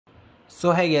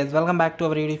So hey guys, welcome back to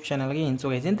our YouTube channel again. So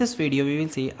guys, in this video we will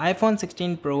see iPhone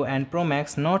 16 Pro and Pro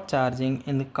Max not charging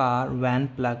in the car when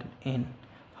plugged in.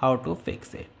 How to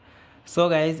fix it. So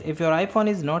guys, if your iPhone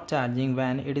is not charging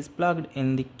when it is plugged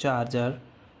in the charger,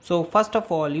 so first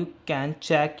of all you can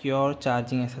check your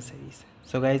charging accessories.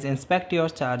 So guys, inspect your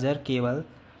charger cable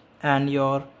and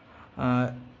your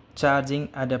charging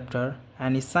adapter,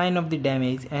 any sign of the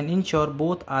damage, and ensure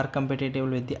both are compatible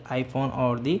with the iPhone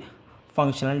or the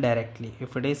functional directly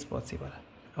if it is possible.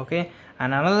 Okay,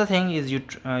 and another thing is you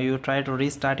try to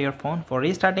restart your phone. For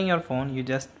restarting your phone, you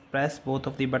just press both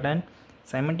of the button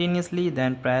simultaneously,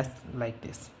 then press like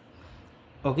this.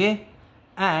 Okay,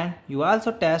 and you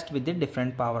also test with the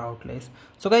different power outlets.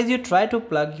 So guys, you try to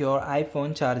plug your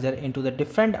iPhone charger into the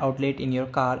different outlet in your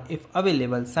car if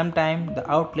available. Sometimes the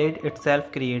outlet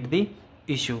itself create the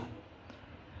issue.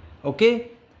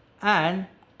 Okay, and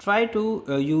try to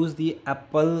use the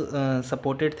Apple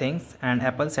supported things and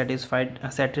Apple certified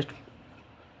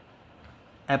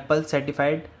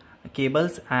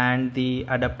cables and the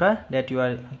adapter that you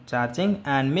are charging,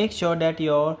 and make sure that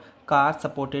your car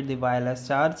supported the wireless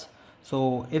charge.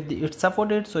 So if it's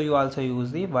supported, so you also use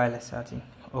the wireless charging.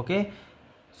 Okay,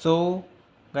 so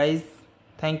guys,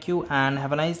 thank you and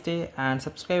have a nice day, and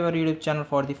subscribe our YouTube channel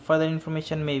for the further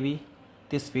information. Maybe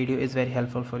this video is very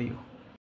helpful for you.